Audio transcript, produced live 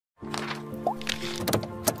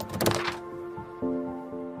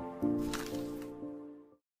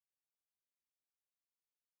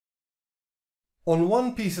On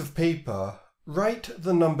one piece of paper, write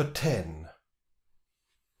the number 10.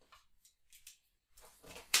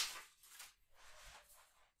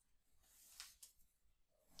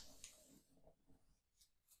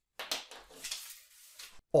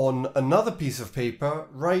 On another piece of paper,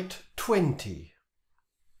 write 20.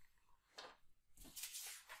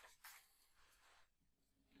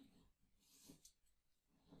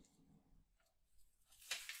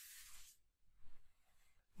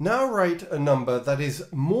 Now write a number that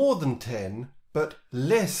is more than 10 but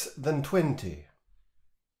less than 20.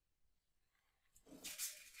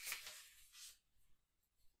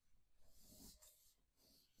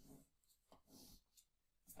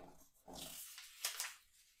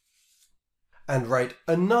 And write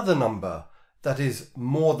another number that is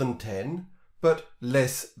more than 10 but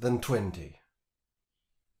less than 20.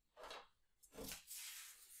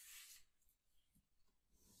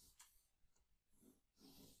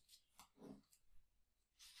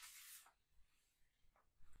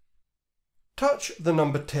 Touch the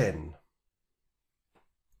number 10.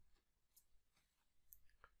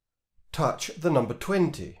 Touch the number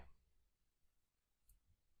 20.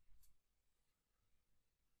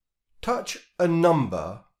 Touch a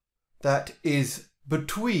number that is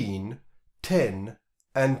between 10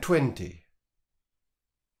 and 20.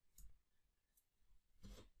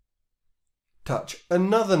 Touch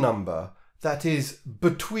another number that is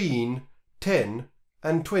between 10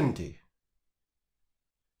 and 20.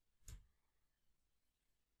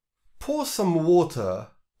 Pour some water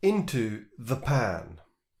into the pan.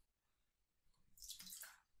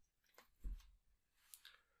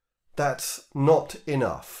 That's not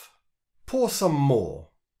enough. Pour some more.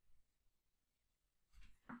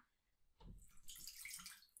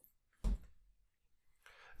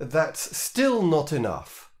 That's still not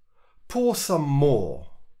enough. Pour some more.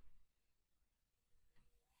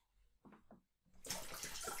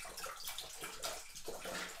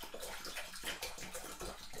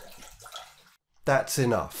 That's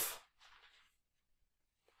enough.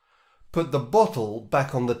 Put the bottle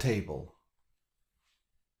back on the table.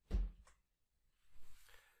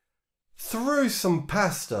 Throw some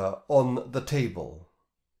pasta on the table.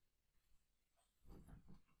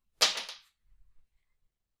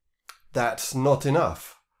 That's not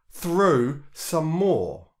enough. Throw some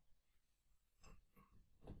more.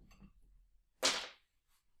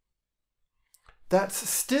 That's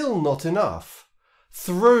still not enough.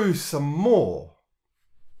 Throw some more.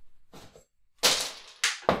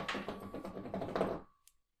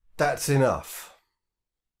 That's enough.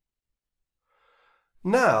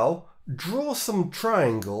 Now, draw some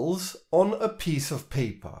triangles on a piece of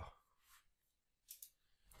paper.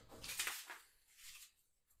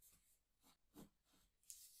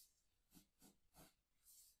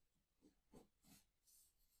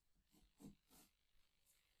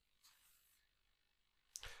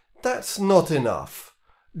 That's not enough.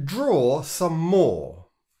 Draw some more.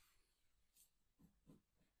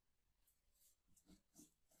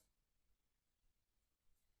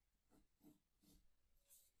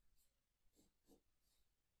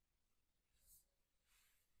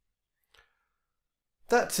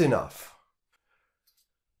 That's enough.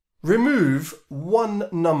 Remove one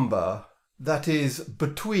number that is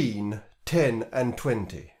between 10 and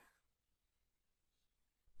 20.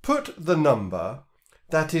 Put the number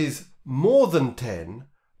that is more than 10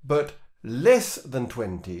 but less than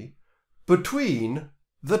 20 between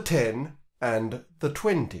the 10 and the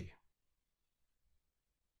 20.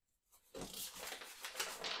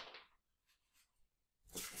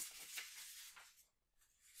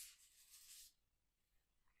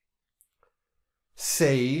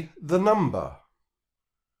 Say the number.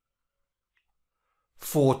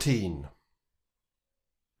 14.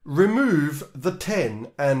 Remove the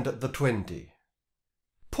 10 and the 20.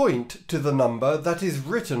 Point to the number that is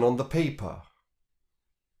written on the paper.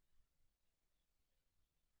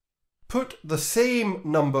 Put the same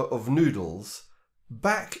number of noodles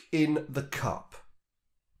back in the cup.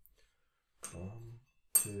 1,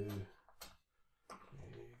 2, 3,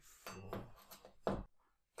 4,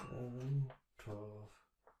 11, 12,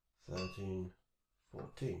 13,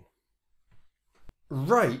 14.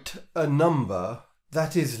 Write a number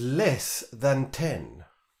that is less than 10.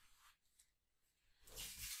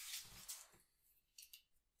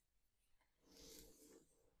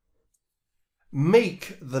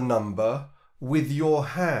 Make the number with your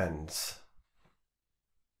hands.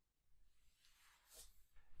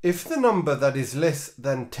 If the number that is less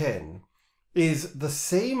than 10 is the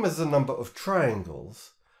same as the number of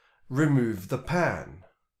triangles, remove the pan.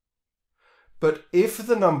 But if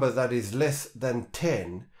the number that is less than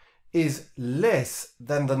 10 is less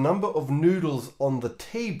than the number of noodles on the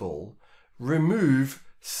table, remove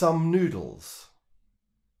some noodles.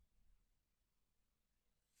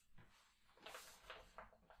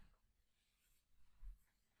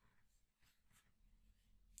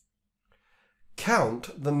 Count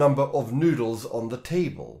the number of noodles on the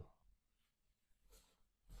table.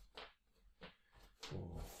 4,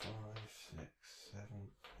 5, 6, 7,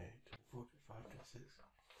 8, 45, 26,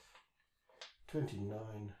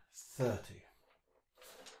 29, 30.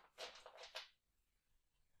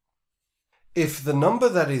 If the number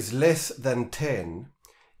that is less than 10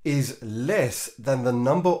 is less than the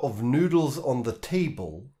number of noodles on the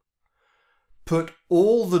table, put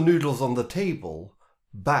all the noodles on the table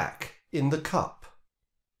back in the cup.